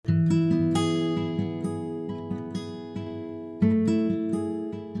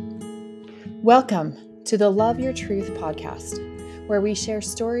Welcome to the Love Your Truth podcast, where we share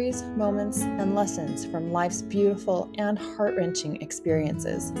stories, moments, and lessons from life's beautiful and heart-wrenching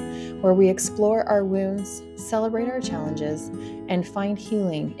experiences, where we explore our wounds, celebrate our challenges, and find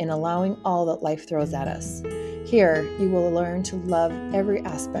healing in allowing all that life throws at us. Here, you will learn to love every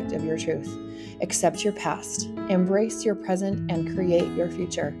aspect of your truth, accept your past, embrace your present, and create your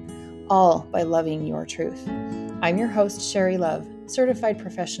future, all by loving your truth. I'm your host, Sherry Love, certified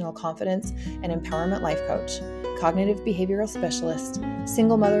professional confidence and empowerment life coach, cognitive behavioral specialist,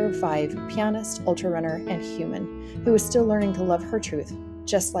 single mother of 5, pianist, ultra runner, and human who is still learning to love her truth,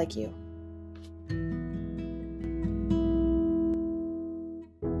 just like you.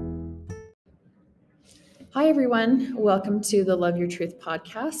 Hi, everyone. Welcome to the Love Your Truth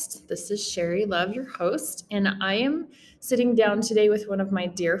podcast. This is Sherry Love, your host, and I am sitting down today with one of my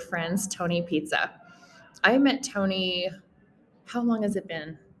dear friends, Tony Pizza. I met Tony, how long has it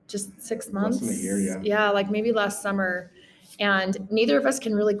been? Just 6 months? Less than a year, yeah. Yeah, like maybe last summer. And neither of us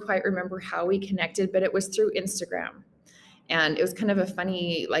can really quite remember how we connected, but it was through Instagram. And it was kind of a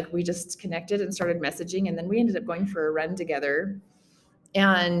funny, like we just connected and started messaging, and then we ended up going for a run together.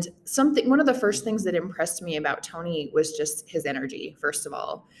 And one of the first things that impressed me about Tony was just his energy, first of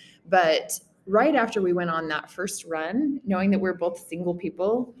all. But right after we went on that first run, knowing that we're both single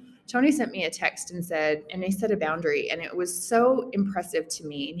people, Tony sent me a text and he set a boundary, and it was so impressive to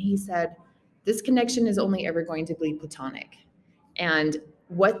me. And he said, this connection is only ever going to be platonic. And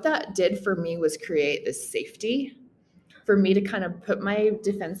what that did for me was create this safety for me to kind of put my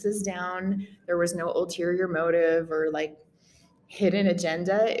defenses down. There was no ulterior motive or like hidden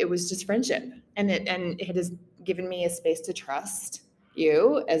agenda. It was just friendship. And it has given me a space to trust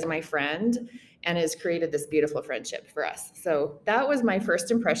you as my friend and has created this beautiful friendship for us. So that was my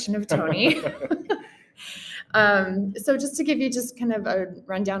first impression of Tony. So just to give you just kind of a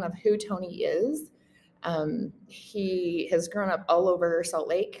rundown of who Tony is, he has grown up all over Salt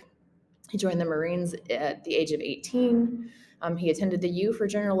Lake. He joined the Marines at the age of 18. He attended the U for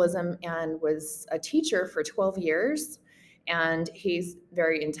journalism and was a teacher for 12 years. And he's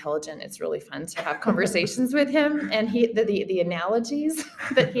very intelligent. It's really fun to have conversations with him. And the analogies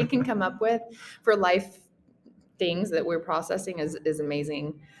that he can come up with for life things that we're processing is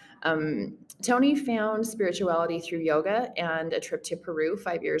amazing. Tony found spirituality through yoga and a trip to Peru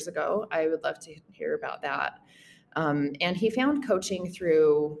 5 years ago. I would love to hear about that. And he found coaching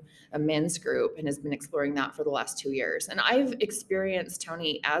through a men's group and has been exploring that for the last 2 years. And I've experienced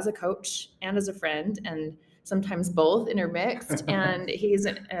Tony as a coach and as a friend, and sometimes both intermixed, and he's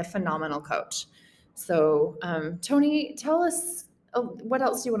a phenomenal coach. So, Tony, tell us, what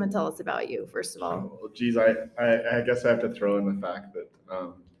else do you want to tell us about you, first of all? Well, geez, I guess I have to throw in the fact that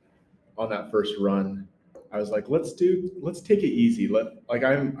on that first run, I was like, let's take it easy. I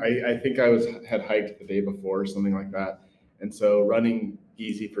think I had hiked the day before or something like that. And so running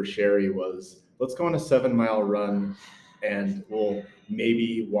easy for Sherry was, let's go on a 7-mile run and we'll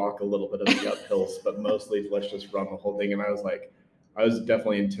maybe walk a little bit of the uphills, but mostly let's just run the whole thing. And I was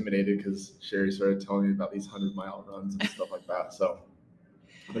definitely intimidated because Sherry started telling me about these 100-mile runs and stuff like that. So,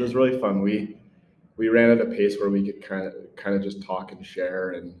 but it was really fun. We ran at a pace where we could kind of just talk and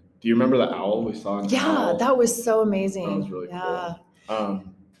share. And do you remember the owl we saw? Yeah, that was so amazing. That was really cool.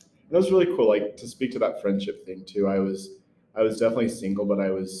 It was really cool. Like, to speak to that friendship thing too. I was definitely single, but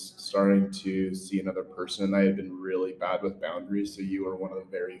I was starting to see another person, and I had been really bad with boundaries. So you were one of the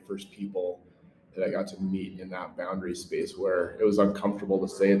very first people that I got to meet in that boundary space where it was uncomfortable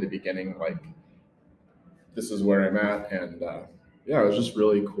to say at the beginning, like, this is where I'm at. And it was just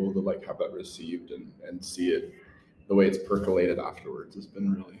really cool to like have that received and see it the way it's percolated afterwards. It's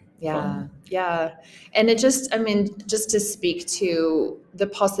been really fun. Yeah. And it just to speak to the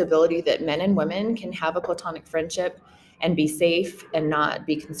possibility that men and women can have a platonic friendship and be safe and not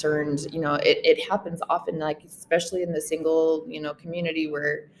be concerned. It happens often, like especially in the single, community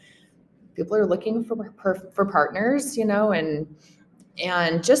where people are looking for partners,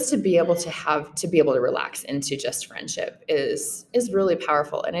 and just to be able to relax into just friendship is really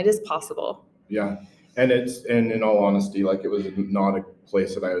powerful, and it is possible. Yeah. And in all honesty, like, it was not a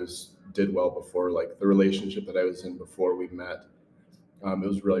place that did well before. Like, the relationship that I was in before we met, it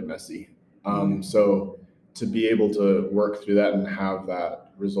was really messy. So to be able to work through that and have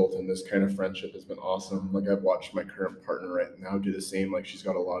that result in this kind of friendship has been awesome. Like, I've watched my current partner right now do the same. Like, she's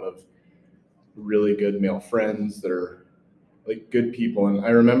got a lot of really good male friends that are like good people. And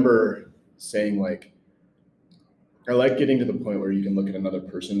I remember saying, like, I like getting to the point where you can look at another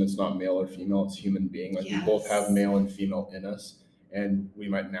person that's not male or female, it's human being. Like, Yes. We both have male and female in us, and we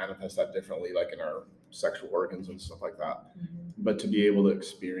might manifest that differently, like in our sexual organs and stuff like that. Mm-hmm. but to be able to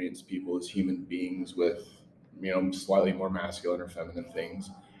experience people as human beings with, slightly more masculine or feminine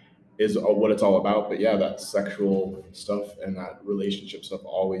things is what it's all about. But yeah, that sexual stuff and that relationship stuff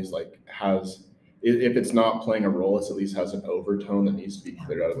always like has, if it's not playing a role, it at least has an overtone that needs to be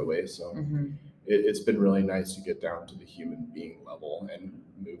cleared out of the way. So it's been really nice to get down to the human being level and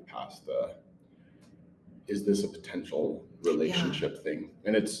move past the, is this a potential relationship thing?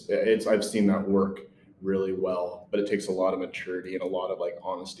 And it's I've seen that work really well, but it takes a lot of maturity and a lot of like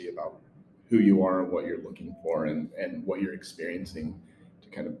honesty about who you are and what you're looking for and what you're experiencing to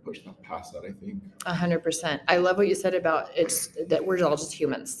kind of push that past that, I think. 100%. I love what you said about it's that we're all just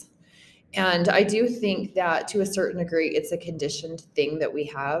humans. And I do think that to a certain degree, it's a conditioned thing that we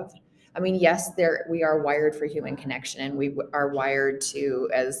have. I mean, yes, we are wired for human connection, and we are wired to,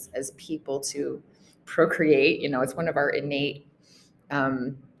 as people, to procreate. It's one of our innate,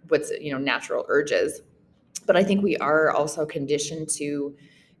 natural urges. But I think we are also conditioned to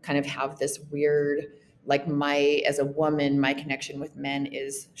kind of have this weird, like, as a woman, my connection with men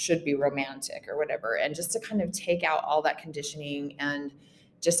should be romantic or whatever. And just to kind of take out all that conditioning and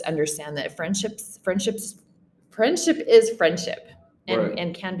just understand that friendship is friendship,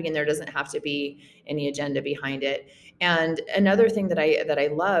 and can be, and there doesn't have to be any agenda behind it. And another thing that I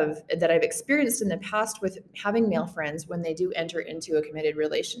love, that I've experienced in the past with having male friends, when they do enter into a committed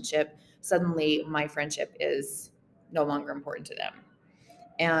relationship, suddenly my friendship is no longer important to them.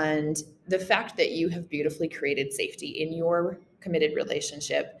 And the fact that you have beautifully created safety in your committed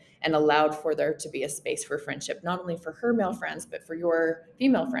relationship and allowed for there to be a space for friendship, not only for her male friends, but for your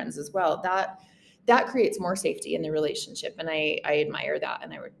female friends as well, that creates more safety in the relationship. And I admire that,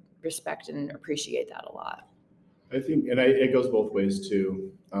 and I would respect and appreciate that a lot. I think, and it goes both ways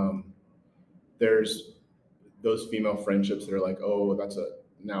too. There's those female friendships that are like, oh, that's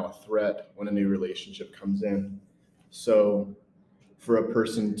now a threat when a new relationship comes in. So for a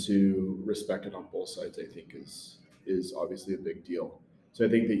person to respect it on both sides, I think is obviously a big deal. So I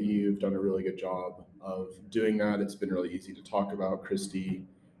think that you've done a really good job of doing that. It's been really easy to talk about, Christy,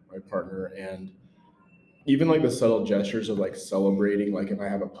 my partner, and even like the subtle gestures of like celebrating, like if I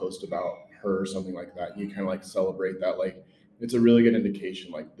have a post about her or something like that, you kind of like celebrate that. Like it's a really good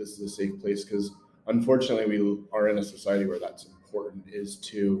indication, like this is a safe place, because unfortunately we are in a society where that's important, is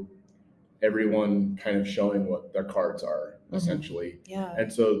to everyone kind of showing what their cards are essentially. Yeah.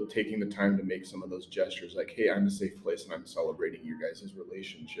 And so taking the time to make some of those gestures like, hey, I'm a safe place and I'm celebrating your guys'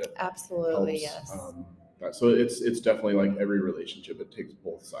 relationship. Absolutely. Helps, Yes. so it's definitely like every relationship, it takes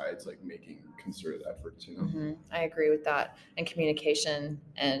both sides like making concerted efforts, I agree with that. And communication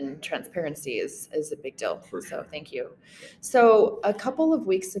and transparency is a big deal. For sure. So thank you. So a couple of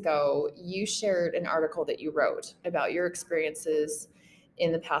weeks ago, you shared an article that you wrote about your experiences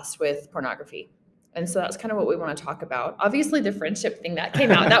in the past with pornography. And so that's kind of what we want to talk about. Obviously, the friendship thing that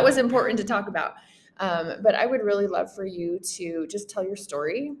came out, that was important to talk about. But I would really love for you to just tell your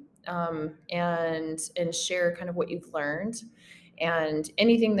story, and share kind of what you've learned, and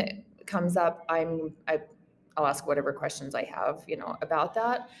anything that comes up, I'll ask whatever questions I have, about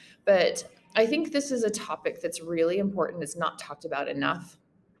that. But I think this is a topic that's really important. It's not talked about enough,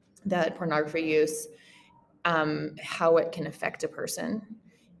 that pornography use, how it can affect a person.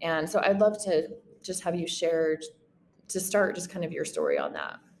 And so I'd love to just have you share, to start, just kind of your story on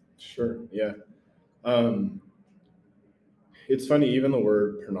that. Sure. Yeah. It's funny, even the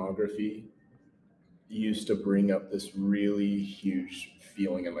word pornography used to bring up this really huge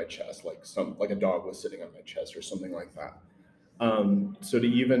feeling in my chest, like a dog was sitting on my chest or something like that. So to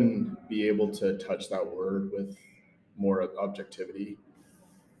even be able to touch that word with more objectivity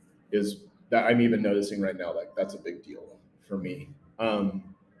is that I'm even noticing right now, like that's a big deal for me.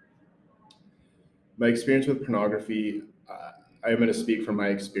 My experience with pornography, I'm going to speak from my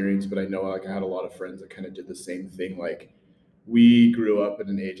experience, but I know like I had a lot of friends that kind of did the same thing. Like we grew up in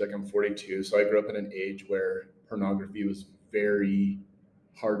an age, like I'm 42, so I grew up in an age where pornography was very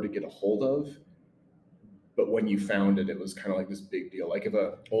hard to get a hold of. But when you found it, it was kind of like this big deal. Like if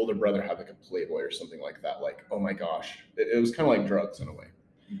an older brother had like a Playboy or something like that, like, oh my gosh, it was kind of like drugs in a way.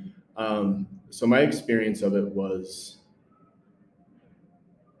 So my experience of it was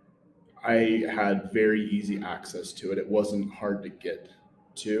I had very easy access to it. It wasn't hard to get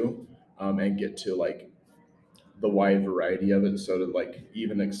to, and get to like the wide variety of it. So to like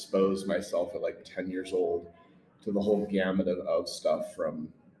even expose myself at like 10 years old to the whole gamut of stuff, from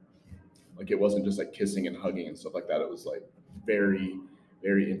like, it wasn't just like kissing and hugging and stuff like that. It was like very,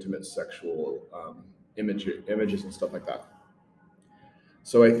 very intimate sexual images and stuff like that.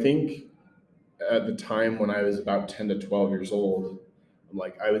 So I think at the time when I was about 10 to 12 years old,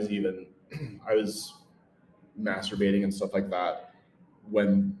 like I was masturbating and stuff like that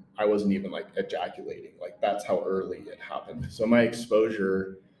when I wasn't even like ejaculating. Like that's how early it happened. So my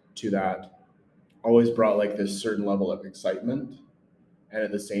exposure to that always brought like this certain level of excitement, and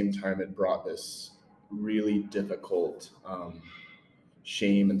at the same time, it brought this really difficult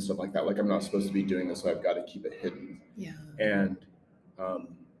shame and stuff like that. Like I'm not supposed to be doing this, so I've got to keep it hidden. Yeah. And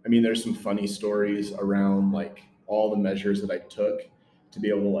I mean, there's some funny stories around like all the measures that I took to be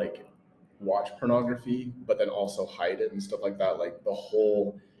able to like watch pornography, but then also hide it and stuff like that. Like the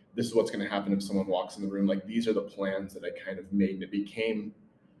whole, this is what's going to happen if someone walks in the room. Like these are the plans that I kind of made, and it became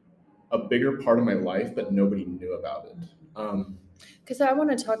a bigger part of my life, but nobody knew about it. Because I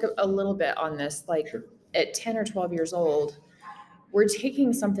want to talk a little bit on this. Like Sure. at 10 or 12 years old, we're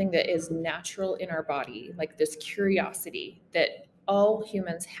taking something that is natural in our body, like this curiosity that all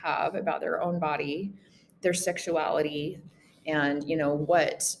humans have about their own body, their sexuality, and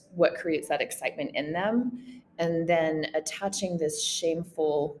what creates that excitement in them, and then attaching this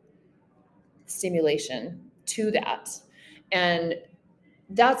shameful stimulation to that. And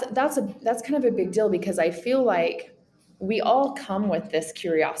that's kind of a big deal, because I feel like we all come with this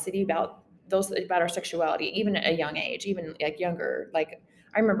curiosity about our sexuality, even at a young age, even like younger. Like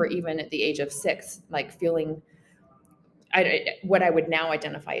I remember even at the age of 6, like feeling what I would now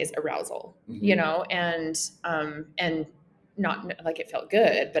identify as arousal, and not like it felt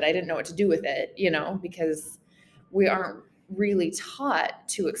good, but I didn't know what to do with it, because we aren't really taught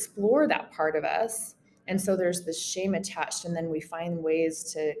to explore that part of us. And so there's this shame attached, and then we find ways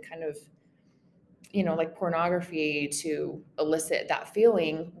to kind of, like pornography, to elicit that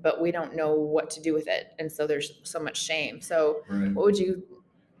feeling, but we don't know what to do with it. And so there's so much shame. So Right.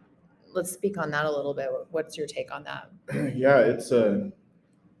 let's speak on that a little bit. What's your take on that? Yeah, it's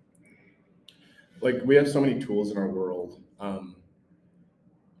like we have so many tools in our world.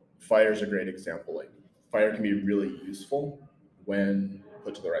 Fire is a great example. Like fire can be really useful when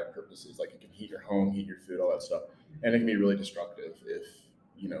put to the right purposes. Like it can heat your home, heat your food, all that stuff, and it can be really destructive if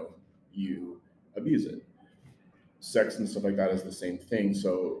you abuse it. Sex and stuff like that is the same thing.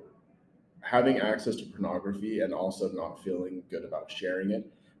 So having access to pornography and also not feeling good about sharing it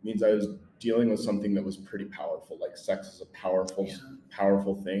means I was dealing with something that was pretty powerful. Like sex is a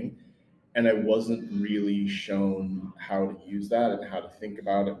powerful thing, and I wasn't really shown how to use that and how to think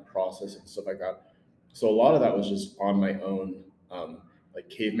about it and process it and stuff like that. So a lot of that was just on my own, like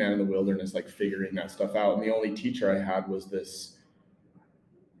caveman in the wilderness, like figuring that stuff out. And the only teacher I had was this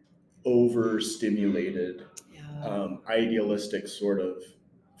overstimulated, idealistic sort of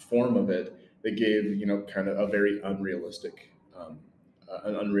form of it that gave kind of a very unrealistic,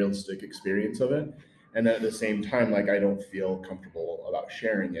 an unrealistic experience of it. And then at the same time, like I don't feel comfortable about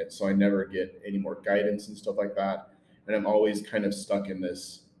sharing it, so I never get any more guidance and stuff like that. And I'm always kind of stuck in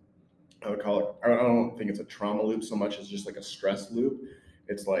this. I would call it. I don't think it's a trauma loop so much as just like a stress loop.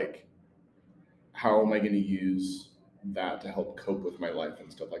 It's like, how am I going to use that to help cope with my life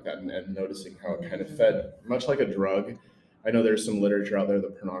and stuff like that, and noticing how it kind of fed, much like a drug. I know there's some literature out there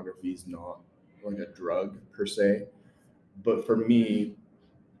that pornography is not like a drug per se, but for me,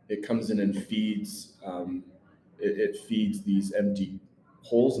 it comes in and feeds, it feeds these empty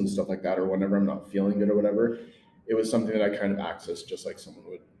holes and stuff like that, or whenever I'm not feeling good or whatever. It was something that I kind of accessed just like someone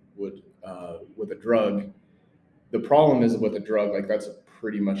would with a drug. The problem is with a drug, like that's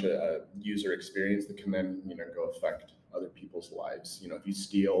pretty much a user experience that can then go affect other people's lives. If you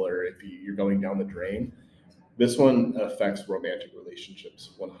steal or if you're going down the drain. This one affects romantic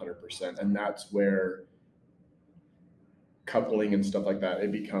relationships 100%, and that's where coupling and stuff like that,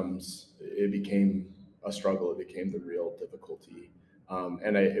 it became a struggle. It became the real difficulty.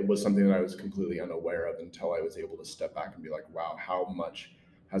 And it was something that I was completely unaware of until I was able to step back and be like, wow, how much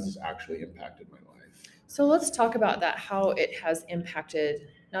has this actually impacted my life? So let's talk about that, how it has impacted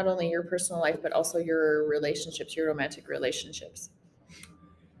not only your personal life, but also your relationships, your romantic relationships.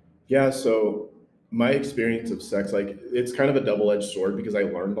 Yeah, so my experience of sex, like it's kind of a double-edged sword because I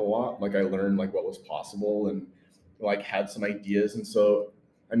learned a lot. Like I learned like what was possible and like had some ideas. And so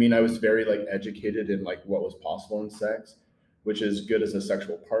I mean I was very like educated in like what was possible in sex, which is good as a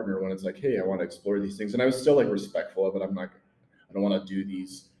sexual partner when it's like, hey, I want to explore these things. And I was still like respectful of it. I don't want to do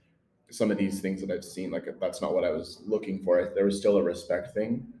some of these things that I've seen. Like that's not what I was looking for. There was still a respect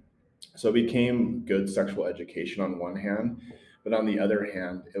thing. So it became good sexual education on one hand, but on the other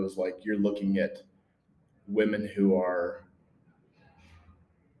hand, it was like you're looking at women who are,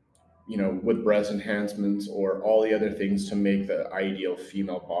 with breast enhancements or all the other things to make the ideal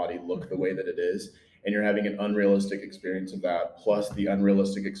female body look the way that it is. And you're having an unrealistic experience of that, plus the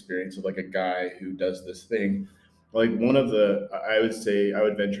unrealistic experience of like a guy who does this thing. Like I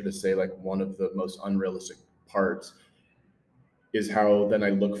would venture to say, like one of the most unrealistic parts is how then I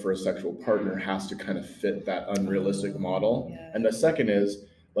look for a sexual partner has to kind of fit that unrealistic model. Yeah. And the second is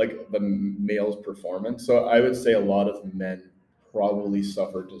like the male's performance. So I would say a lot of men probably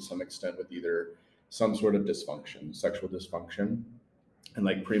suffer to some extent with either some sort of dysfunction, sexual dysfunction, and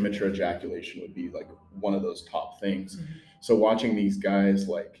like premature ejaculation would be like one of those top things. Mhm. So watching these guys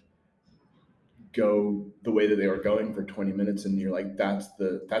like go the way that they were going for 20 minutes and you're like that's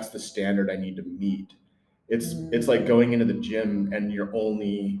the standard I need to meet. It's like going into the gym and your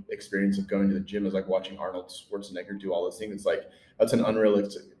only experience of going to the gym is like watching Arnold Schwarzenegger do all those things. It's like that's an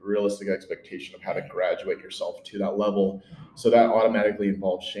unrealistic expectation of how to graduate yourself to that level. So that automatically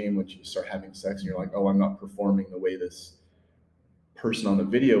involves shame when you start having sex and you're like, oh, I'm not performing the way this person on the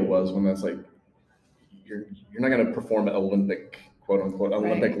video was, when that's like you're not going to perform at Olympic quote unquote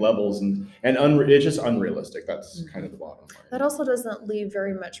Olympic Right. levels, and it's just unrealistic. That's kind of the bottom line. That also doesn't leave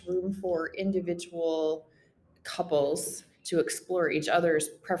very much room for individual couples to explore each other's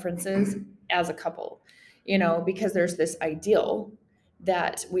preferences as a couple, because there's this ideal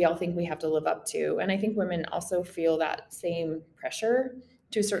that we all think we have to live up to. And I think women also feel that same pressure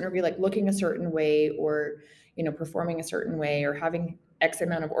to a certain degree, like looking a certain way or, performing a certain way or having X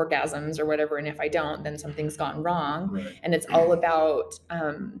amount of orgasms or whatever. And if I don't, then something's gone wrong. Right. And it's all about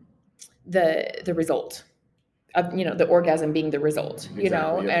the result of, the orgasm being the result,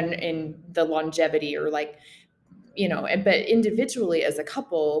 Exactly, yeah. and the longevity or like, but individually as a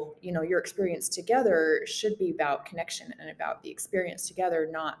couple, your experience together should be about connection and about the experience together,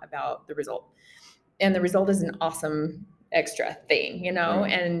 not about the result. And the result is an awesome extra thing, Right.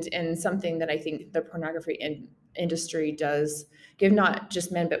 and something that I think the pornography industry does give not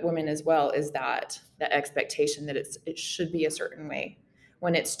just men but women as well, is that expectation that it should be a certain way,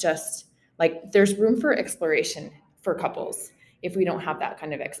 when it's just like there's room for exploration for couples if we don't have that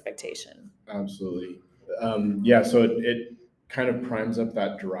kind of expectation. Absolutely. Yeah, so it kind of primes up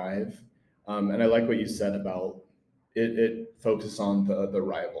that drive. And I like what you said about it focuses on the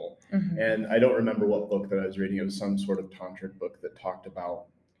rival. Mhm. And I don't remember what book that I was reading. It was some sort of tantric book that talked about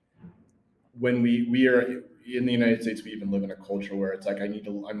when we are in the United States, we even live in a culture where it's like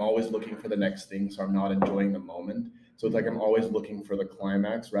I'm always looking for the next thing, so I'm not enjoying the moment. So it's like I'm always looking for the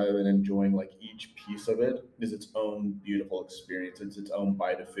climax rather than enjoying like each piece of it is its own beautiful experience. It's its own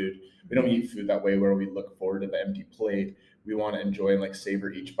bite of food. We don't eat food that way where we look forward to the empty plate. We want to enjoy and like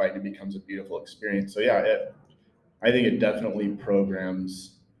savor each bite, and it becomes a beautiful experience. So yeah, I think it definitely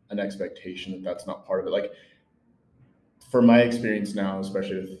programs an expectation that that's not part of it. Like for my experience now,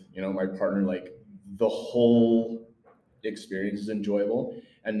 especially with my partner, like the whole experience is enjoyable,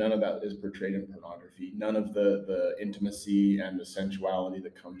 and none of that is portrayed in pornography. None of the intimacy and the sensuality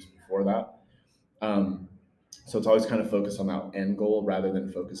that comes before that. So it's always kind of focused on that end goal rather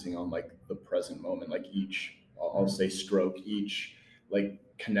than focusing on like the present moment, like each I'll say stroke, each like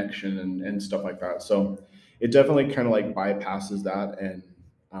connection and stuff like that. So it definitely kind of like bypasses that, and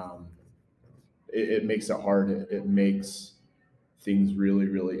um, it makes it hard. It makes things really,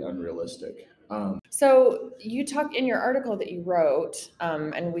 really unrealistic. So you talk in your article that you wrote,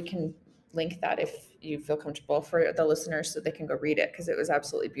 and we can link that if you feel comfortable for the listeners so they can go read it, because it was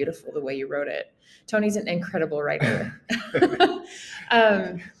absolutely beautiful the way you wrote it. Tony's an incredible writer.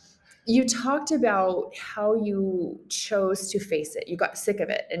 You talked about how you chose to face it. You got sick of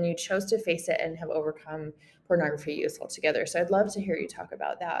it and you chose to face it and have overcome pornography use altogether. So I'd love to hear you talk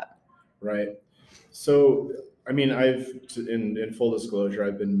about that. Right. So, I mean, in full disclosure,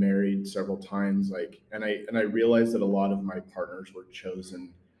 I've been married several times, like, and I realized that a lot of my partners were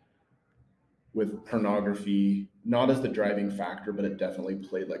chosen with pornography, not as the driving factor, but it definitely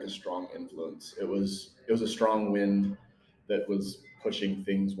played like a strong influence. It was a strong wind that was pushing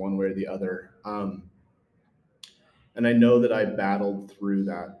things one way or the other. And I know that I battled through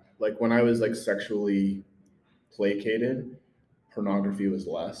that. Like when I was like sexually placated, pornography was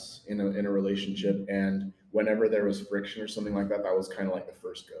less in a relationship, and whenever there was friction or something like that, that was kind of like the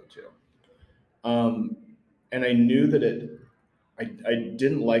first go-to. And I knew that I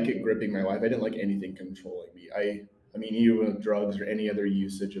didn't like it gripping my life. I didn't like anything controlling me. I mean, even with drugs or any other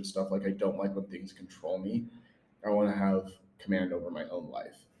usage of stuff, like I don't like when things control me. I want to have command over my own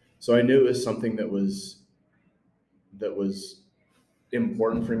life. So I knew it was something that was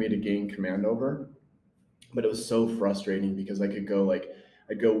important for me to gain command over, but it was so frustrating because I'd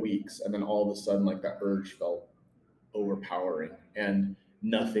go weeks, and then all of a sudden like that urge felt overpowering, and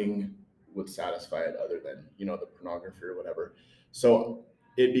nothing would satisfy it other than the pornography or whatever. So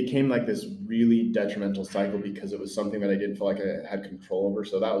it became like this really detrimental cycle because it was something that I didn't feel like I had control over.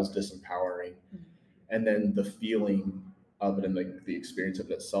 So that was disempowering. And then the feeling of it and the experience of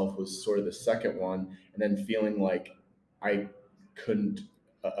it itself was sort of the second one. And then feeling like I couldn't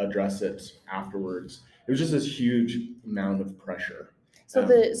address it afterwards. It was just this huge amount of pressure. So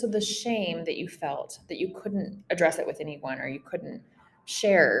the shame that you felt that you couldn't address it with anyone or you couldn't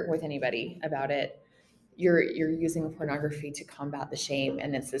share with anybody about it, you're using pornography to combat the shame,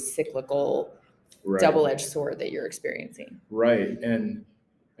 and it's this cyclical Right. double-edged sword that you're experiencing. Right. And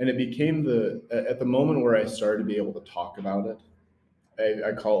it became at the moment where I started to be able to talk about it,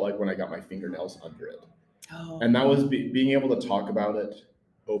 I call it like when I got my fingernails under it. Oh. And that was being able to talk about it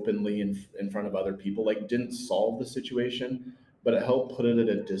openly in front of other people, like didn't solve the situation, but it helped put it at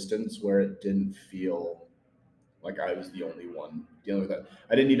a distance where it didn't feel like I was the only one dealing with that.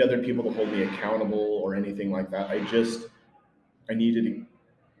 I didn't need other people to hold me accountable or anything like that. I needed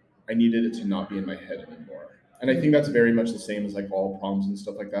it to not be in my head anymore. And I think that's very much the same as like all problems and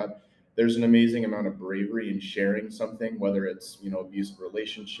stuff like that. There's an amazing amount of bravery in sharing something, whether it's, abusive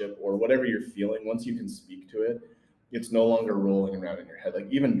relationship or whatever you're feeling. Once you can speak to it, it's no longer rolling around in your head. Like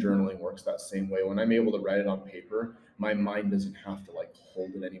even journaling works that same way. When I'm able to write it on paper, my mind doesn't have to like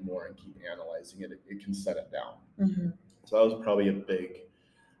hold it anymore and keep analyzing it. It can set it down. Mm-hmm. So that was probably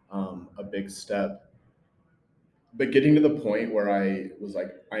a big step. But getting to the point where I was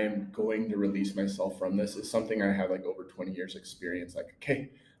like, I am going to release myself from this is something I had like over 20 years experience. Like, okay,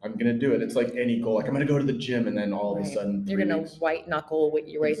 I'm going to do it. It's like any goal. Like I'm going to go to the gym and then all of a sudden you're going to white knuckle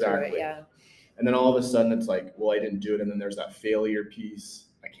your way through it. Yeah. And then all of a sudden it's like, well, I didn't do it. And then there's that failure piece.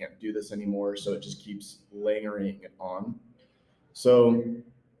 I can't do this anymore. So it just keeps layering it on. So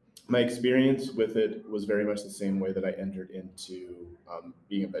my experience with it was very much the same way that I entered into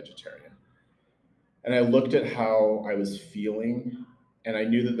being a vegetarian. And I looked at how I was feeling, and I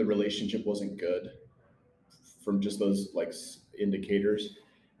knew that the relationship wasn't good from just those like indicators.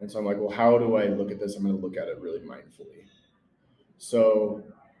 And so I'm like, well, how do I look at this? I'm going to look at it really mindfully. So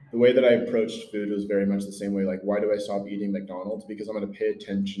the way that I approached food was very much the same way. Like, why do I stop eating McDonald's? Because I'm going to pay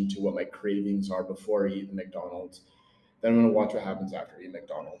attention to what my cravings are before I eat the McDonald's. Then I'm going to watch what happens after I eat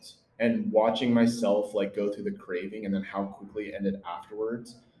McDonald's. And watching myself like go through the craving and then how quickly it ended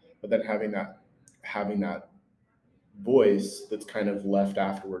afterwards, but then having that voice that's kind of left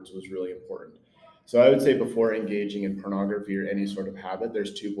afterwards was really important. So I would say before engaging in pornography or any sort of habit,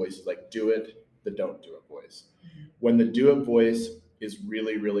 there's two voices, like do it, the don't do it voice. When the do it voice is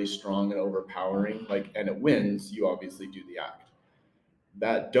really, really strong and overpowering, and it wins, you obviously do the act.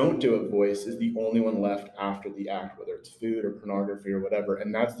 That don't do it voice is the only one left after the act, whether it's food or pornography or whatever.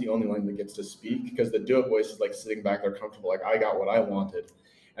 And that's the only one that gets to speak, because the do it voice is like sitting back there comfortable, like I got what I wanted.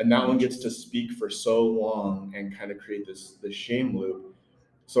 And that one gets to speak for so long and kind of create this shame loop.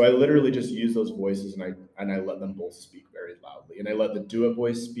 So I literally just use those voices and I let them both speak very loudly. And I let the do it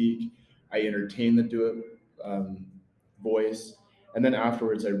voice speak. I entertain the do it voice. And then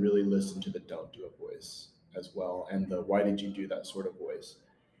afterwards, I really listen to the don't do it voice as well, and the why did you do that sort of voice.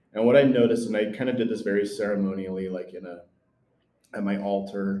 And what I noticed, and I kind of did this very ceremonially, like at my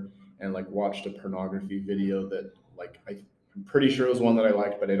altar, and like watched a pornography video that I'm pretty sure it was one that I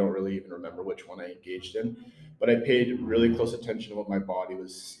liked, but I don't really even remember which one I engaged in. But I paid really close attention to what my body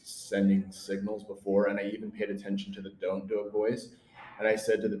was sending signals before, and I even paid attention to the don't do it voice. And I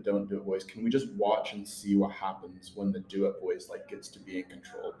said to the don't do it voice, can we just watch and see what happens when the do it voice gets to be in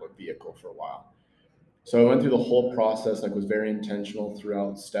control of the vehicle for a while? So I went through the whole process, was very intentional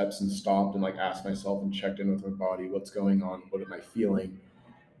throughout steps, and stopped and asked myself and checked in with my body, what's going on, what am I feeling?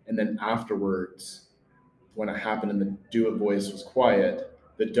 And then afterwards, when it happened and the do it voice was quiet,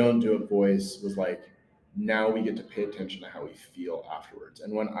 the don't do it voice was now we get to pay attention to how we feel afterwards.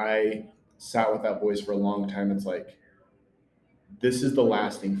 And when I sat with that voice for a long time, it's this is the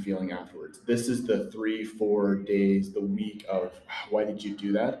lasting feeling afterwards. This is the 3-4 days, the week of why did you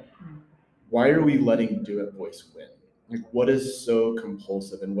do that? Why are we letting do it voice win? What is so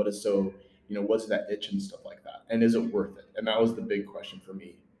compulsive, and what is so, what's that itch and stuff like that? And is it worth it? And that was the big question for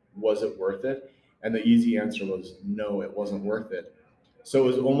me. Was it worth it? And the easy answer was no, it wasn't worth it. So it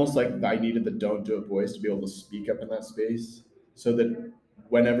was almost like I needed the don't do it voice to be able to speak up in that space, so that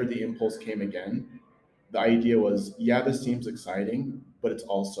whenever the impulse came again, the idea was, yeah, this seems exciting, but it's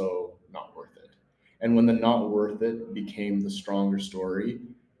also not worth it. And when the not worth it became the stronger story,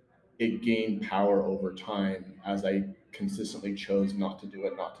 it gained power over time as I consistently chose not to do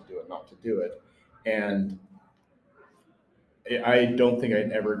it, not to do it, not to do it. And I don't think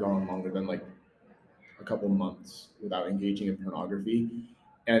I'd ever gone longer than a couple months without engaging in pornography.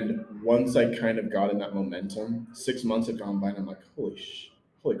 And once I kind of got in that momentum, 6 months had gone by, and I'm like,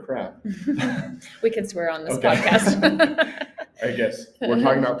 holy crap. We can swear on this podcast. I guess we're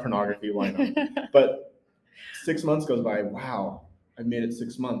talking about pornography, why not? But 6 months goes by. Wow, I made it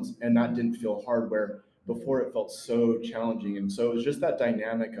 6 months, and that didn't feel hard. Where before it felt so challenging, and so it was just that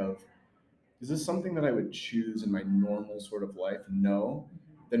dynamic of, is this something that I would choose in my normal sort of life? No.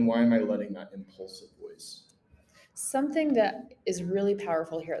 Then why am I letting that impulsive voice? Something that is really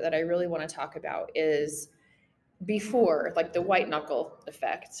powerful here that I really want to talk about is before, like the white knuckle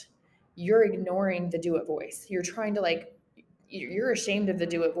effect, you're ignoring the do it voice. You're trying to like, you're ashamed of the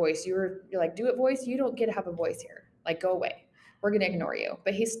do it voice. You're like, do it voice, you don't get to have a voice here. Like, go away. We're going to ignore you.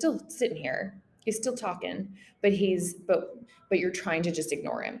 But he's still sitting here. He's still talking, but you're trying to just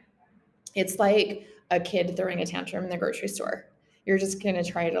ignore him. It's like a kid throwing a tantrum in the grocery store. You're just going to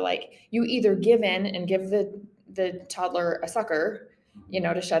try to like, you either give in and give the toddler a sucker,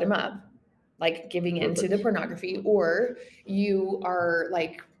 to shut him up, like giving into the pornography, or you are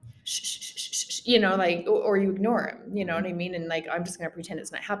like, shh, shh, shh, shh, like, or you ignore him, you know what I mean? And like, I'm just going to pretend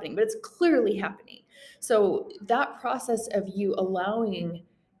it's not happening, but it's clearly happening. So that process of you allowing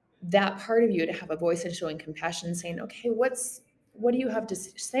that part of you to have a voice and showing compassion, saying, okay, what do you have to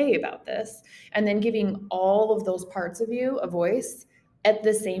say about this? And then giving all of those parts of you a voice at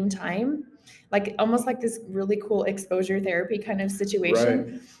the same time, like almost like this really cool exposure therapy kind of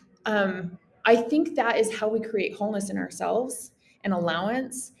situation. Right. I think that is how we create wholeness in ourselves and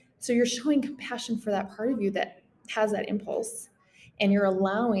allowance. So you're showing compassion for that part of you that has that impulse, and you're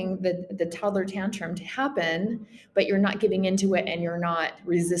allowing the toddler tantrum to happen, but you're not giving into it and you're not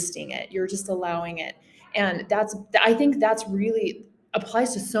resisting it. You're just allowing it. And I think that's really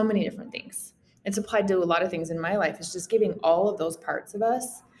applies to so many different things. It's applied to a lot of things in my life. It's just giving all of those parts of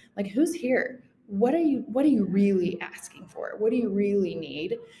us, like, who's here? What are you really asking for? What do you really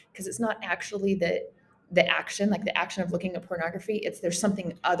need? Because it's not actually the action, like the action of looking at pornography. There's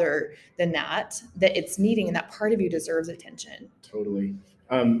something other than that it's needing, and that part of you deserves attention. Totally.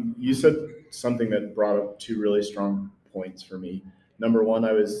 You said something that brought up two really strong points for me. Number one,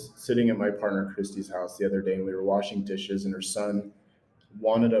 I was sitting at my partner Christy's house the other day, and we were washing dishes, and her son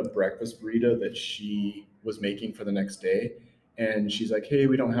wanted a breakfast burrito that she was making for the next day. And she's like, hey,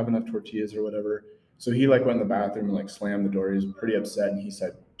 we don't have enough tortillas or whatever. So he like went in the bathroom and like slammed the door. He was pretty upset, and he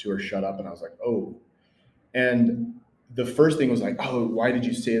said to her, shut up. And I was like, oh. And the first thing was like, oh, why did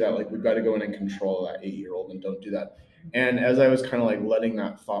you say that? Like, we've got to go in and control that 8-year-old, and don't do that. And as I was kind of like letting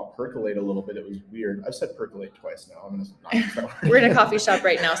that thought percolate a little bit, it was weird. I've said percolate twice now. I'm going to not use that word. We're in a coffee shop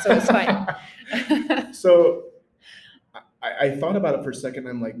right now, so it's fine. So I thought about it for a second.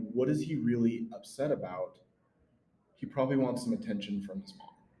 I'm like, what is he really upset about? He probably wants some attention from his mom.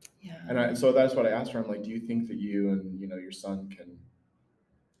 Yeah. And so that's what I asked her. I'm like, do you think that you and your son can,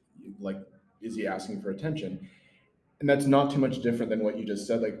 like, is he asking for attention? And that's not too much different than what you just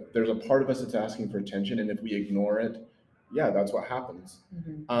said. Like, there's a part of us that's asking for attention, and if we ignore it, yeah, that's what happens.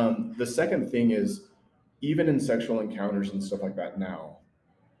 Mm-hmm. The second thing is, even in sexual encounters and stuff like that now,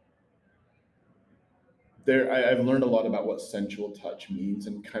 I've learned a lot about what sensual touch means,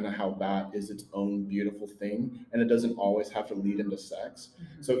 and kind of how that is its own beautiful thing, and it doesn't always have to lead into sex.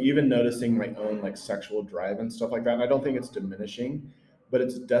 Mm-hmm. So even noticing my own like sexual drive and stuff like that, and I don't think it's diminishing, but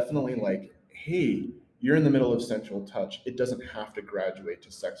it's definitely like, hey, you're in the middle of sensual touch. It doesn't have to graduate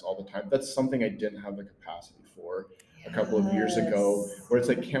to sex all the time. That's something I didn't have the capacity for a couple of years ago, where it's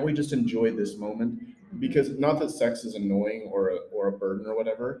like, can't we just enjoy this moment? Because not that sex is annoying or a burden or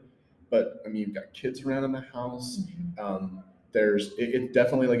whatever, but I mean, you've got kids around in the house. Mm-hmm. It's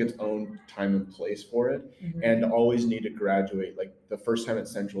definitely like its own time and place for it. Mm-hmm. And always need to graduate. Like the first time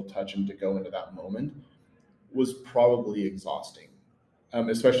it's sensual touch and to go into that moment was probably exhausting.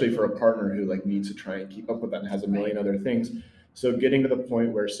 Especially for a partner who like needs to try and keep up with that and has a million other things. So getting to the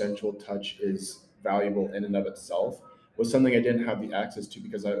point where sensual touch is valuable in and of itself was something I didn't have the access to,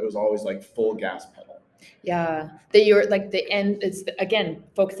 because it was always like full gas pedal. Yeah, that you're like the end. It's again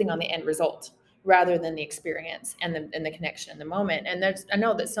focusing on the end result rather than the experience and the connection in the moment. And I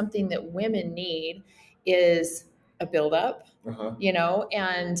know that something that women need is a buildup,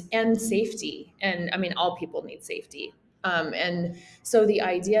 and safety. And I mean, all people need safety. And so the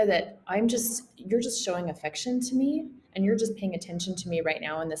idea that you're just showing affection to me, and you're just paying attention to me right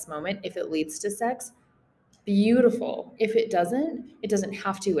now in this moment. If it leads to sex, beautiful. If it doesn't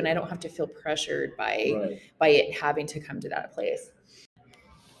have to, and I don't have to feel pressured by it having to come to that place.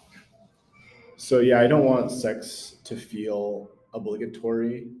 So yeah, I don't want sex to feel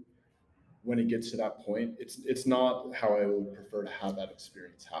obligatory when it gets to that point. It's not how I would prefer to have that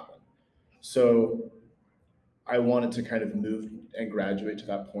experience happen. So I want it to kind of move and graduate to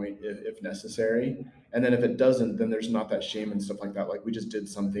that point if necessary. And then if it doesn't, then there's not that shame and stuff like that. Like, we just did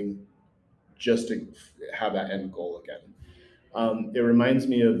something just to have that end goal again. It reminds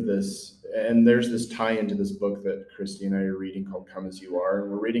me of this, and there's this tie into this book that Christy and I are reading called Come As You Are,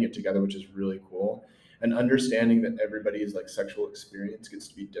 and we're reading it together, which is really cool. And understanding that everybody's like sexual experience gets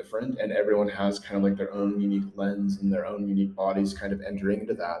to be different, and everyone has kind of like their own unique lens and their own unique bodies kind of entering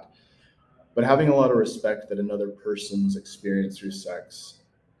into that. But having a lot of respect that another person's experience through sex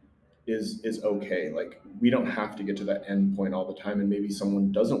is okay. Like we don't have to get to that end point all the time, and maybe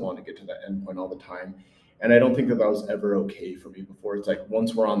someone doesn't want to get to that end point all the time. And I don't think that that was ever okay for me before. It's like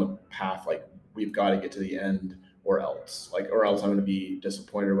once we're on the path, like we've got to get to the end, or else I'm going to be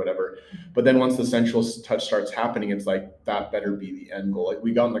disappointed or whatever. But then once the sensual touch starts happening, it's like that better be the end goal. Like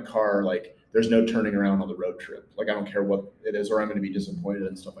we got in the car, like there's no turning around on the road trip. Like I don't care what it is, or I'm going to be disappointed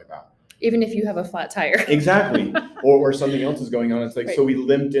and stuff like that. Even if you have a flat tire. Exactly. Or something else is going on. It's like, Right. so we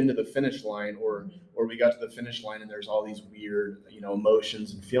limped into the finish line, or we got to the finish line and there's all these weird,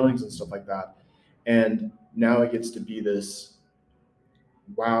 emotions and feelings and stuff like that. And now it gets to be this,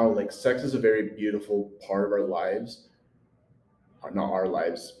 wow, like sex is a very beautiful part of our lives. Not our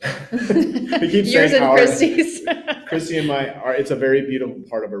lives. We keep Yours saying and Christy's. Christy and it's a very beautiful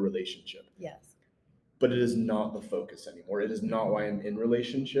part of our relationship. Yes. But it is not the focus anymore. It is not why I'm in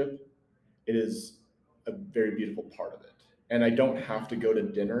relationship. It is a very beautiful part of it. And I don't have to go to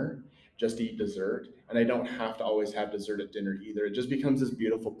dinner just to eat dessert. And I don't have to always have dessert at dinner either. It just becomes this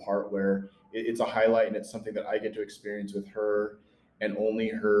beautiful part where it's a highlight, and it's something that I get to experience with her and only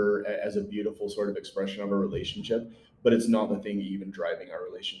her, as a beautiful sort of expression of our relationship. But it's not the thing even driving our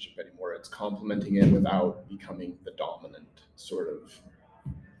relationship anymore. It's complementing it without becoming the dominant sort of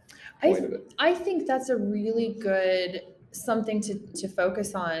point of it. I think that's a really good something to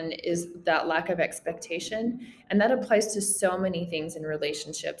focus on, is that lack of expectation. And that applies to so many things in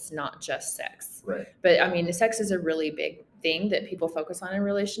relationships, not just sex. Right. But I mean, sex is a really big thing that people focus on in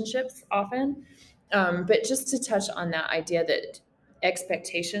relationships often. But just to touch on that idea that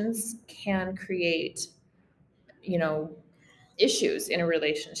expectations can create, issues in a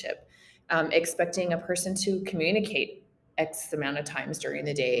relationship. Expecting a person to communicate X amount of times during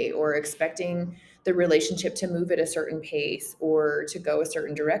the day, or expecting the relationship to move at a certain pace or to go a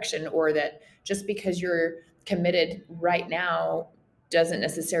certain direction, or that just because you're committed right now doesn't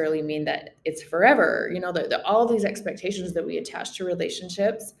necessarily mean that it's forever. All these expectations that we attach to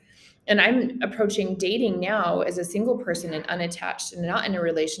relationships. And I'm approaching dating now as a single person and unattached and not in a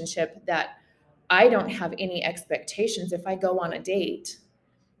relationship, that I don't have any expectations. If I go on a date,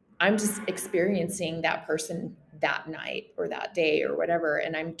 I'm just experiencing that person that night or that day or whatever.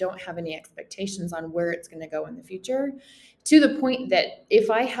 And I don't have any expectations on where it's going to go in the future, to the point that if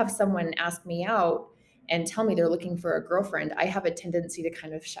I have someone ask me out and tell me they're looking for a girlfriend, I have a tendency to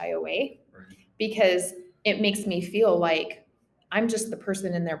kind of shy away. Right. Because it makes me feel like I'm just the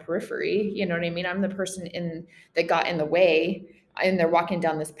person in their periphery. You know what I mean? I'm the person that got in the way, and they're walking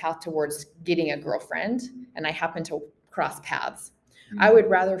down this path towards getting a girlfriend, and I happen to cross paths. Mm-hmm. I would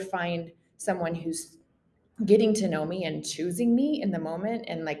rather find someone who's getting to know me and choosing me in the moment,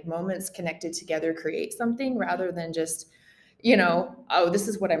 and like moments connected together create something, rather than just, oh, this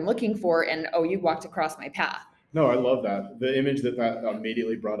is what I'm looking for, and oh, you walked across my path. No, I love that. The image that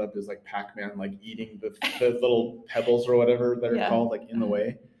immediately brought up is like Pac-Man, like eating the little pebbles or whatever they're called, like in the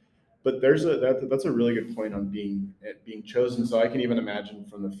way. But that's a really good point on being chosen. So I can even imagine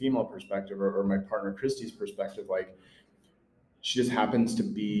from the female perspective, or my partner Christy's perspective, like she just happens to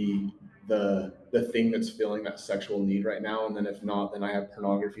be the thing that's filling that sexual need right now. And then if not, then I have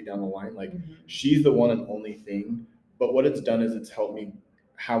pornography down the line. Like she's the one and only thing. But what it's done is it's helped me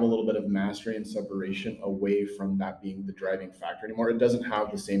have a little bit of mastery and separation away from that being the driving factor anymore. It doesn't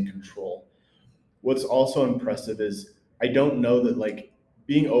have the same control. What's also impressive is I don't know that like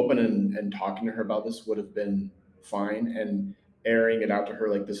being open and talking to her about this would have been fine, and airing it out to her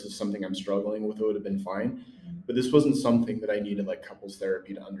like this is something I'm struggling with would have been fine. But this wasn't something that I needed like couples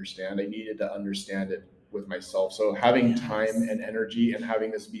therapy to understand. I needed to understand it with myself. So having time and energy and having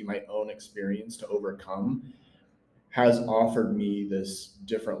this be my own experience to overcome has offered me this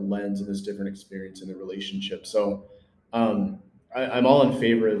different lens and this different experience in the relationship. So I'm all in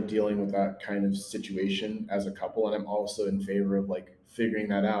favor of dealing with that kind of situation as a couple. And I'm also in favor of like figuring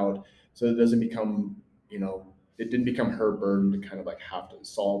that out so it doesn't become, it didn't become her burden to kind of like have to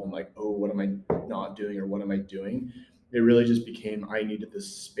solve and like, oh, what am I not doing or what am I doing? It really just became, I needed this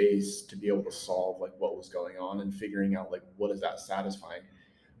space to be able to solve like what was going on and figuring out like, what is that satisfying?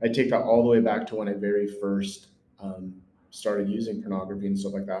 I take that all the way back to when I very first started using pornography and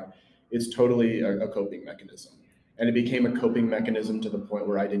stuff like that. It's totally a coping mechanism. And it became a coping mechanism to the point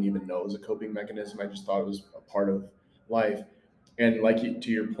where I didn't even know it was a coping mechanism. I just thought it was a part of life. And like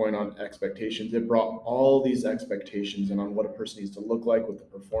to your point on expectations, it brought all these expectations and on what a person needs to look like, what the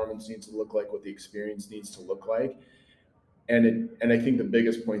performance needs to look like, what the experience needs to look like. And I think the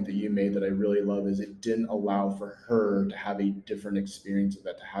biggest point that you made that I really love is it didn't allow for her to have a different experience of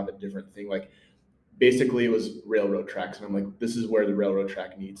that, to have a different thing. Like basically it was railroad tracks, and I'm like, this is where the railroad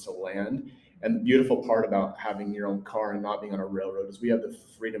track needs to land. And the beautiful part about having your own car and not being on a railroad is we have the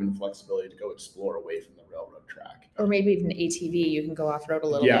freedom and flexibility to go explore away from the railroad track. Or maybe even an ATV, you can go off-road a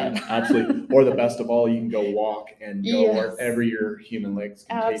little bit. Yeah, absolutely. Or the best of all, you can go walk and go Yes. wherever your human legs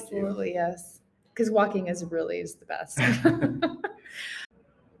can take you. Absolutely, yes. Because walking is the best.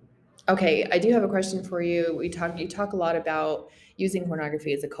 Okay, I do have a question for you. You talk a lot about using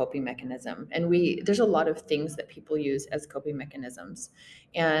pornography as a coping mechanism, and there's a lot of things that people use as coping mechanisms.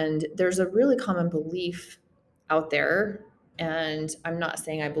 And there's a really common belief out there, and I'm not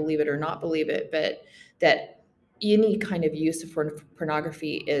saying I believe it or not believe it, but that any kind of use of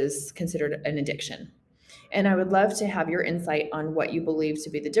pornography is considered an addiction. And I would love to have your insight on what you believe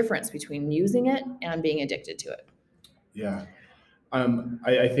to be the difference between using it and being addicted to it. Yeah.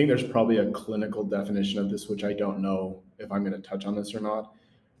 I think there's probably a clinical definition of this, which I don't know if I'm going to touch on this or not.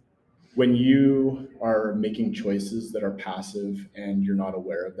 When you are making choices that are passive and you're not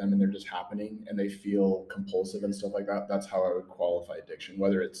aware of them and they're just happening and they feel compulsive and stuff like that, that's how I would qualify addiction.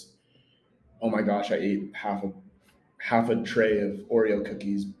 Whether it's, oh my gosh, I ate half a tray of Oreo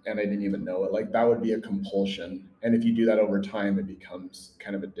cookies and I didn't even know it. Like that would be a compulsion. And if you do that over time, it becomes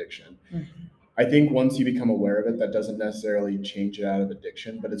kind of addiction. Mm-hmm. I think once you become aware of it, that doesn't necessarily change it out of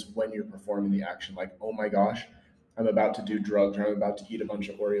addiction, but it's when you're performing the action, like, oh my gosh, I'm about to do drugs or I'm about to eat a bunch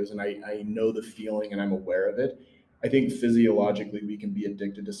of Oreos and I know the feeling and I'm aware of it. I think physiologically we can be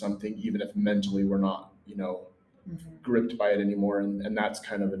addicted to something even if mentally we're not, gripped by it anymore. And that's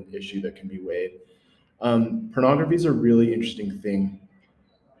kind of an issue that can be weighed. Pornography is a really interesting thing.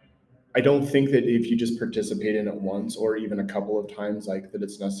 I don't think that if you just participate in it once or even a couple of times, like that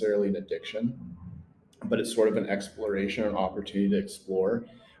it's necessarily an addiction, but it's sort of an exploration, an opportunity to explore.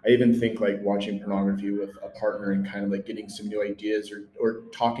 I even think like watching pornography with a partner and kind of like getting some new ideas or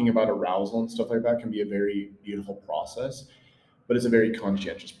talking about arousal and stuff like that can be a very beautiful process, but it's a very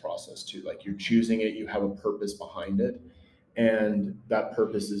conscientious process too. Like you're choosing it, you have a purpose behind it, and that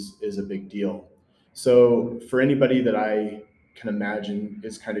purpose is a big deal. So for anybody that I can imagine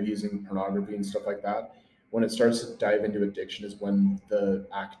is kind of using pornography and stuff like that, when it starts to dive into addiction is when the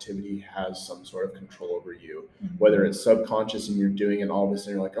activity has some sort of control over you, whether it's subconscious and you're doing it all of a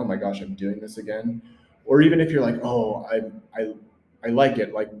sudden you're like, oh my gosh, I'm doing this again. Or even if you're like, oh, I like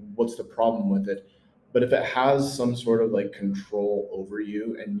it, like what's the problem with it? But if it has some sort of like control over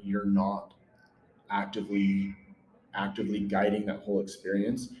you and you're not actively guiding that whole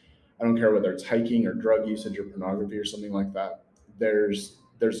experience, I don't care whether it's hiking or drug usage or pornography or something like that, there's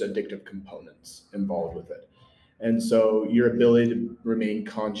addictive components involved with it. And so your ability to remain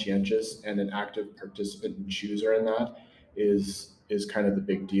conscientious and an active participant and chooser in that is kind of the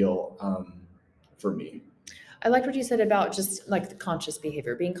big deal for me. I liked what you said about just like the conscious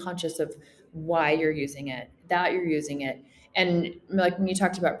behavior, being conscious of why you're using it, that you're using it. And like when you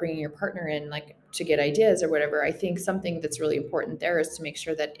talked about bringing your partner in, like to get ideas or whatever, I think something that's really important there is to make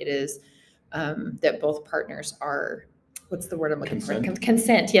sure that it is that both partners are, what's the word I'm looking for?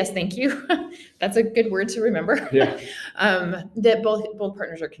 Consent. Yes, thank you. That's a good word to remember. Yeah. That both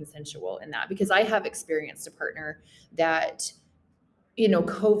partners are consensual in that, because I have experienced a partner that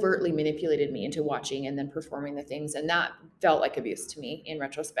covertly manipulated me into watching and then performing the things. And that felt like abuse to me in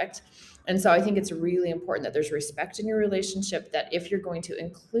retrospect. And so I think it's really important that there's respect in your relationship, that if you're going to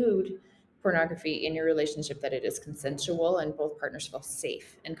include pornography in your relationship, that it is consensual and both partners feel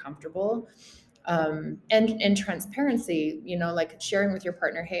safe and comfortable. And transparency, like sharing with your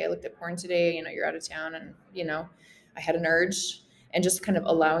partner, hey, I looked at porn today, you're out of town and, I had an urge, and just kind of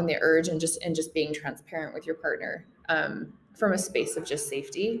allowing the urge and just being transparent with your partner. From a space of just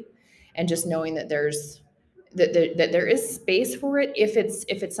safety and just knowing that there is space for it if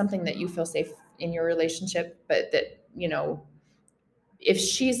it's something that you feel safe in your relationship, but that if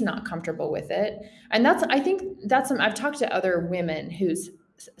she's not comfortable with it. And I think I've talked to other women whose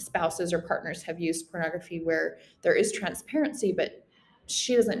spouses or partners have used pornography where there is transparency, but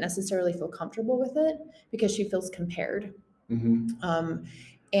she doesn't necessarily feel comfortable with it because she feels compared. Mm-hmm.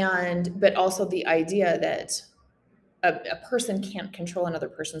 But also the idea that a person can't control another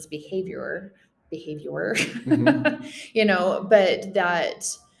person's behavior, mm-hmm. But that,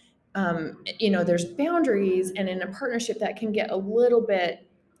 there's boundaries, and in a partnership that can get a little bit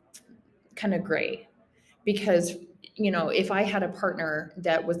kind of gray, because, if I had a partner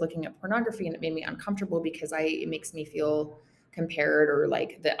that was looking at pornography and it made me uncomfortable because it makes me feel compared or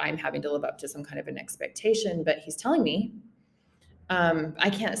like that I'm having to live up to some kind of an expectation, but he's telling me, I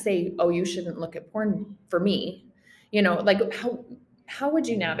can't say, oh, you shouldn't look at porn for me. Like how would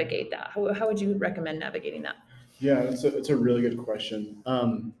you navigate that? How would you recommend navigating that? Yeah, it's a really good question.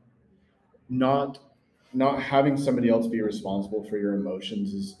 Not not having somebody else be responsible for your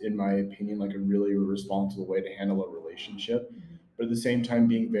emotions is, in my opinion, like a really responsible way to handle a relationship. But at the same time,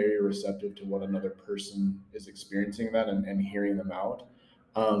 being very receptive to what another person is experiencing that and hearing them out.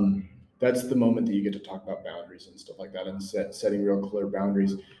 Um, that's the moment that you get to talk about boundaries and stuff like that and setting real clear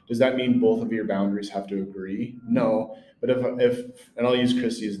boundaries. Does that mean both of your boundaries have to agree? No. But if and I'll use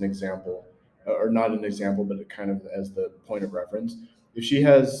Chrissy as an example, or not an example, but kind of as the point of reference. If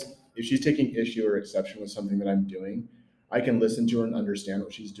she's taking issue or exception with something that I'm doing, I can listen to her and understand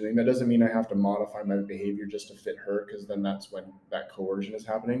what she's doing. That doesn't mean I have to modify my behavior just to fit her, because then that's when that coercion is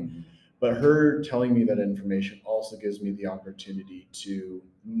happening. But her telling me that information also gives me the opportunity to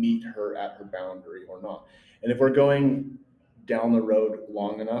meet her at her boundary or not. And if we're going down the road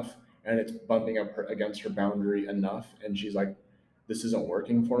long enough and it's bumping up against her boundary enough, and she's like, "This isn't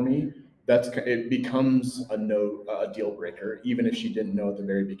working for me," it becomes a deal breaker, even if she didn't know at the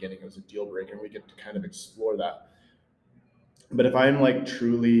very beginning it was a deal breaker, and we get to kind of explore that. But if I'm like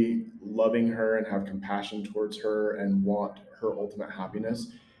truly loving her and have compassion towards her and want her ultimate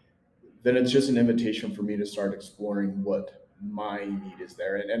happiness, then it's just an invitation for me to start exploring what my need is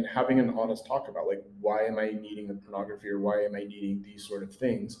there, and having an honest talk about, like, why am I needing the pornography, or why am I needing these sort of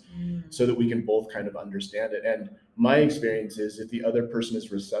things, so that we can both kind of understand it. And my experience is, if the other person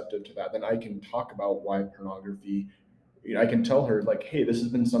is receptive to that, then I can talk about why pornography. I can tell her, like, hey, this has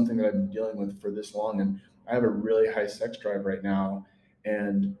been something that I've been dealing with for this long, and I have a really high sex drive right now,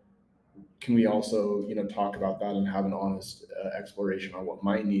 and can we also, talk about that and have an honest exploration on what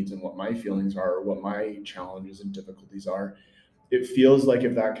my needs and what my feelings are, or what my challenges and difficulties are. It feels like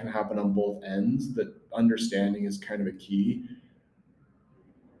if that can happen on both ends, that understanding is kind of a key.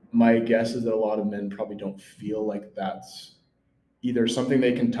 My guess is that a lot of men probably don't feel like that's either something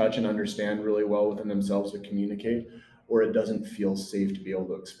they can touch and understand really well within themselves to communicate, or it doesn't feel safe to be able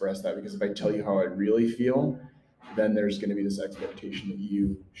to express that. Because if I tell you how I really feel, then there's going to be this expectation that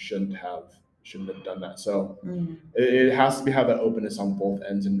you shouldn't have done that. So it has to have that openness on both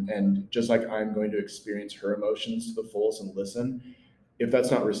ends, and just like I'm going to experience her emotions to the fullest and listen, if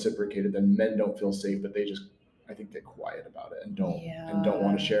that's not reciprocated, then men don't feel safe, but they just, I think, get quiet about it and don't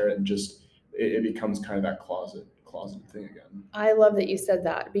want to share it, and just it becomes kind of that closet thing again. I love that you said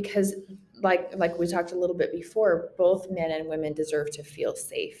that, because like we talked a little bit before, both men and women deserve to feel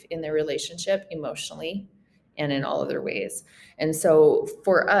safe in their relationship, emotionally and in all other ways. And so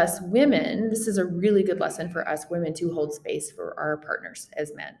for us women, this is a really good lesson for us women to hold space for our partners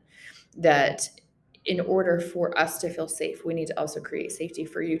as men, that in order for us to feel safe, we need to also create safety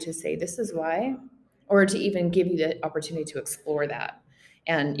for you to say, this is why, or to even give you the opportunity to explore that,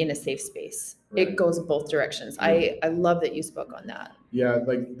 and in a safe space. Right. It goes both directions. Yeah. I love that you spoke on that. Yeah,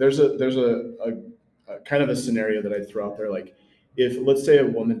 like there's a kind of a scenario that I throw out there. Like, if, let's say, a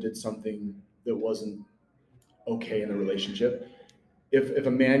woman did something that wasn't okay in the relationship, if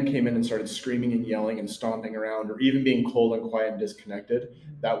a man came in and started screaming and yelling and stomping around, or even being cold and quiet and disconnected,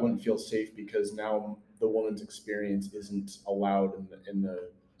 that wouldn't feel safe, because now the woman's experience isn't allowed in the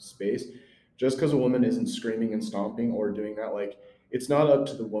space. Just because a woman isn't screaming and stomping or doing that, like, it's not up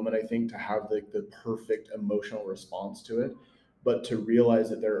to the woman, I think, to have the perfect emotional response to it, but to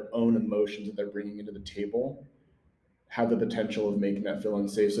realize that their own emotions that they're bringing into the table have the potential of making that feel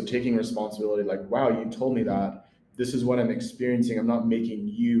unsafe. So taking responsibility, like, wow, you told me that. This is what I'm experiencing. I'm not making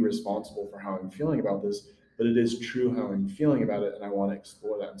you responsible for how I'm feeling about this, but it is true how I'm feeling about it, and I want to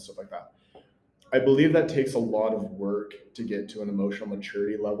explore that and stuff like that. I believe that takes a lot of work to get to an emotional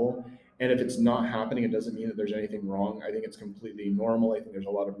maturity level. And if it's not happening, it doesn't mean that there's anything wrong. I think it's completely normal. I think there's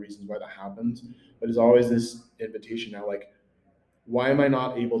a lot of reasons why that happens. But there's always this invitation now, like, why am I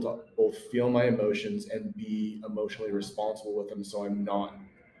not able to both feel my emotions and be emotionally responsible with them, so I'm not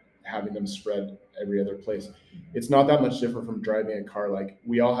having them spread every other place? It's not that much different from driving a car. Like,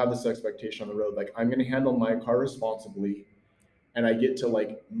 we all have this expectation on the road, like, I'm going to handle my car responsibly, and I get to,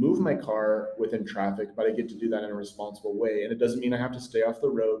 like, move my car within traffic, but I get to do that in a responsible way. And it doesn't mean I have to stay off the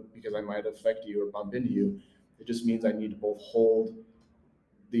road because I might affect you or bump into you. It just means I need to both hold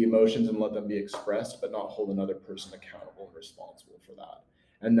the emotions and let them be expressed, but not hold another person accountable and responsible for that.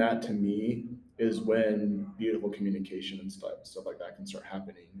 And that, to me, is when beautiful communication and stuff like that can start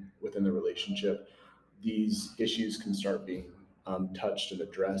happening within the relationship. These issues can start being touched and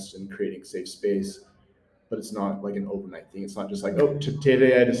addressed, and creating safe space. But it's not like an overnight thing. It's not just like, oh,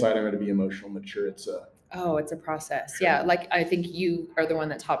 today I decide I'm going to be emotional mature. Oh, it's a process. Yeah. Like I think you are the one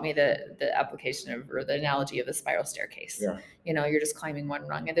that taught me the application of, or the analogy of the spiral staircase. Yeah. You know, you're just climbing one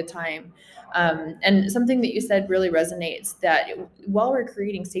rung at a time. And something that you said really resonates, that while we're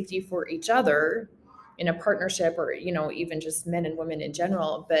creating safety for each other in a partnership, or, you know, even just men and women in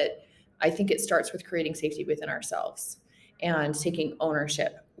general, but I think it starts with creating safety within ourselves and taking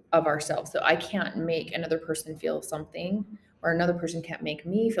ownership of ourselves. So I can't make another person feel something, or another person can't make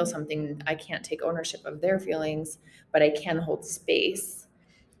me feel something. I can't take ownership of their feelings, but I can hold space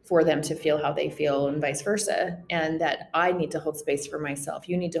for them to feel how they feel, and vice versa. And that I need to hold space for myself.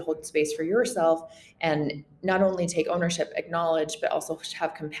 You need to hold space for yourself, and not only take ownership, acknowledge, but also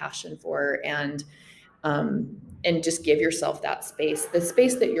have compassion for, and just give yourself that space. The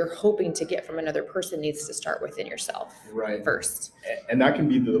space that you're hoping to get from another person needs to start within yourself, right, first. And that can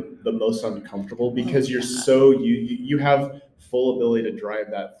be the most uncomfortable, because you're so you have full ability to drive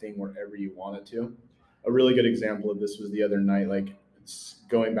that thing wherever you want it to. A really good example of this was the other night. Like, it's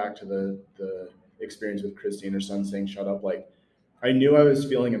going back to the experience with Christy and her son saying shut up. Like, I knew I was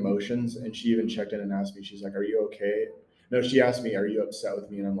feeling emotions, and she even checked in and asked me, she's like, are you okay? No, she asked me, are you upset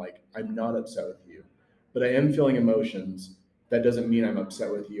with me? And I'm like, I'm not upset with you, but I am feeling emotions. That doesn't mean I'm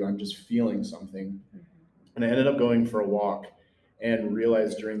upset with you. I'm just feeling something. And I ended up going for a walk and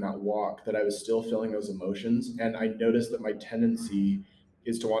realized during that walk that I was still feeling those emotions. And I noticed that my tendency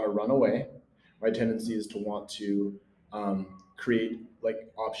is to want to run away. My tendency is to want to create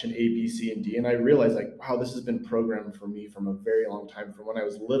like option A, B, C, and D. And I realized, like, wow, this has been programmed for me from a very long time. From when I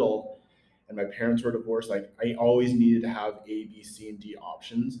was little and my parents were divorced, like, I always needed to have A, B, C, and D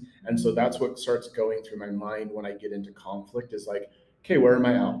options. And so that's what starts going through my mind when I get into conflict, is like, okay, where are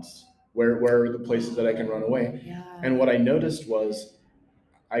my outs? Where are the places that I can run away? Yeah. And what I noticed was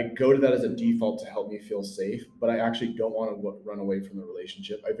I go to that as a default to help me feel safe, but I actually don't want to run away from the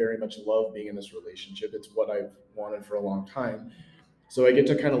relationship. I very much love being in this relationship. It's what I've wanted for a long time. So I get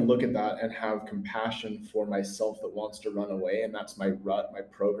to kind of look at that and have compassion for myself that wants to run away. And that's my rut, my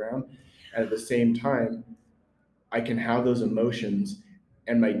program. And at the same time, I can have those emotions.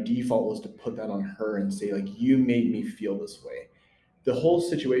 And my default was to put that on her and say, like, you made me feel this way. The whole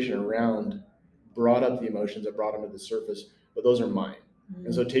situation around brought up the emotions, that brought them to the surface, but those are mine.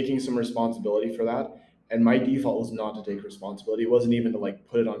 And so taking some responsibility for that, and my default was not to take responsibility. It wasn't even to like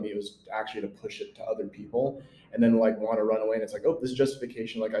put it on me. It was actually to push it to other people, and then like want to run away. And it's like, oh, this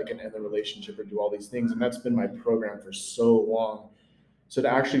justification, like I can end the relationship or do all these things. And that's been my program for so long. So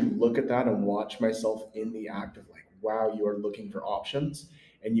to actually look at that and watch myself in the act of like, wow, you are looking for options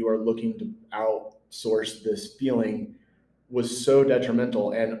and you are looking to outsource this feeling, was so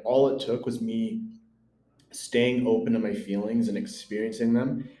detrimental. And all it took was me staying open to my feelings and experiencing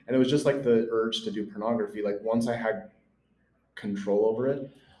them. And it was just like the urge to do pornography. Like, once I had control over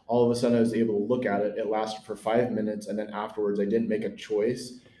it, all of a sudden I was able to look at it. It lasted for 5 minutes. And then afterwards, I didn't make a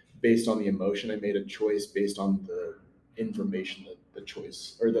choice based on the emotion. I made a choice based on the information that the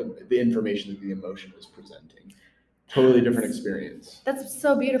choice, or the information that the emotion was presenting. Totally different experience. That's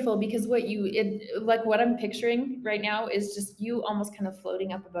so beautiful, because like what I'm picturing right now is just you almost kind of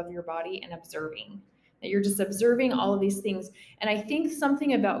floating up above your body and observing. That you're just observing all of these things. And I think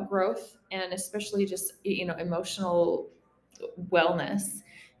something about growth, and especially just, you know, emotional wellness,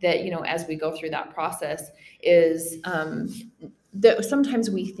 that, you know, as we go through that process, is that sometimes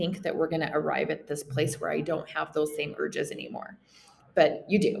we think that we're going to arrive at this place where I don't have those same urges anymore. But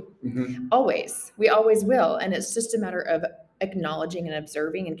you do. Mm-hmm. Always. We always will. And it's just a matter of acknowledging and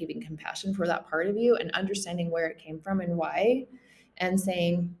observing and giving compassion for that part of you, and understanding where it came from and why, and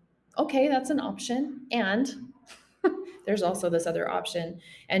saying, okay, that's an option. And there's also this other option.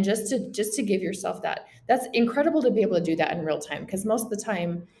 And just to give yourself that. That's incredible to be able to do that in real time, because most of the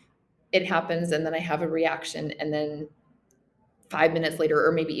time it happens and then I have a reaction, and then 5 minutes later,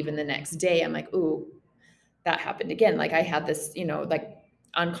 or maybe even the next day, I'm like, ooh, that happened again. Like I had this, you know, like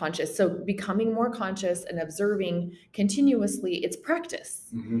unconscious. So becoming more conscious and observing continuously, it's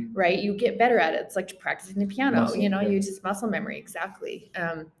practice, right? You get better at it. It's like practicing the piano, Muscle, you know, yeah. you just muscle memory. Exactly.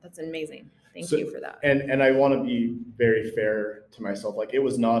 That's amazing. Thank you for that. And I want to be very fair to myself. Like, it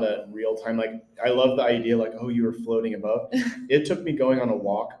was not a real time. Like, I love the idea, like, oh, you were floating above. It took me going on a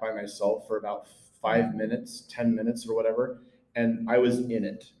walk by myself for about 5 minutes, 10 minutes or whatever. And I was in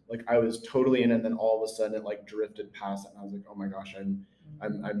it. Like, I was totally in it. And then all of a sudden it like drifted past it. And I was like, oh my gosh,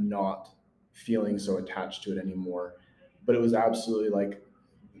 I'm not feeling so attached to it anymore. But it was absolutely like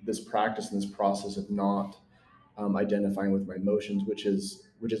this practice and this process of not identifying with my emotions, which is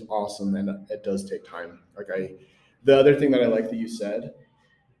awesome, and it does take time. The other thing that I like that you said,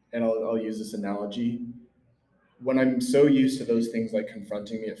 and I'll use this analogy. when I'm so used to those things like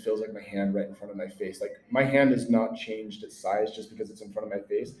confronting me, it feels like my hand right in front of my face. Like my hand has not changed its size just because it's in front of my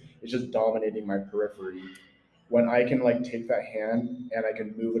face. It's just dominating my periphery. When I can like take that hand and I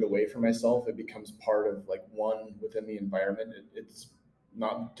can move it away from myself, it becomes part of like one within the environment. It's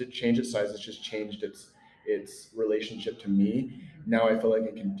not to change its size; it's just changed its relationship to me. Now I feel like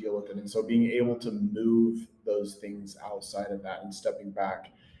I can deal with it, and so being able to move those things outside of that and stepping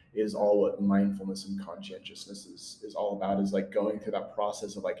back is all what mindfulness and conscientiousness is all about. Is like going through that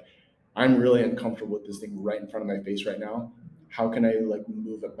process of like, I'm really uncomfortable with this thing right in front of my face right now. How can I like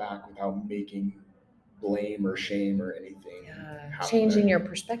move it back without making blame or shame or anything? Changing your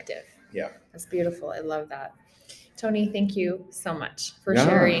perspective. Yeah. That's beautiful. I love that. Tony, thank you so much for Yeah.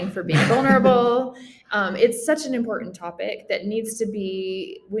 sharing, for being vulnerable. It's such an important topic that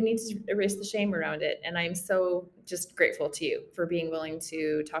we need to erase the shame around it. And I'm so just grateful to you for being willing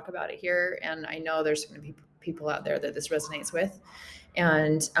to talk about it here. And I know there's going to be people out there that this resonates with.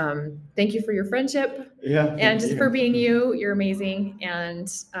 And thank you for your friendship. Yeah. And just for being you. You're amazing. And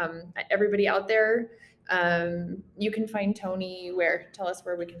everybody out there, you can find Tony where? Tell us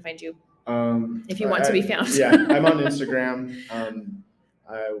where we can find you. If you want to be found. Yeah, I'm on Instagram.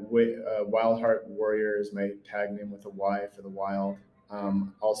 Wild Heart Warrior is my tag name with a Y for the wild.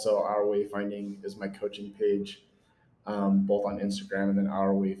 Also, Our Wayfinding is my coaching page, both on Instagram, and then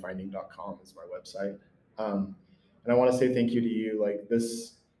ourwayfinding.com is my website. And I want to say thank you to you. Like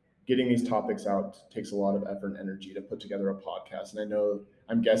this, getting these topics out takes a lot of effort and energy to put together a podcast. And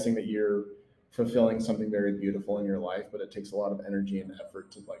I'm guessing that you're fulfilling something very beautiful in your life, but it takes a lot of energy and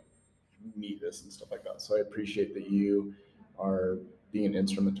effort to like meet this and stuff like that. So I appreciate that you are being an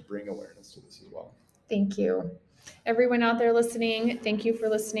instrument to bring awareness to this as well. Thank you. Everyone out there listening, thank you for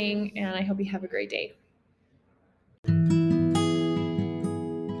listening, and I hope you have a great day.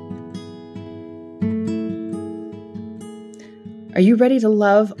 Are you ready to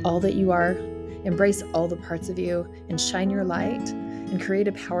love all that you are, embrace all the parts of you, and shine your light and create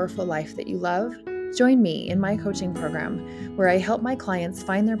a powerful life that you love? Join me in my coaching program, where I help my clients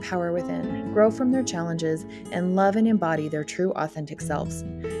find their power within, grow from their challenges, and love and embody their true, authentic selves.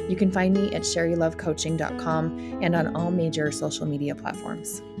 You can find me at sherrylovecoaching.com and on all major social media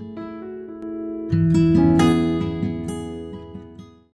platforms.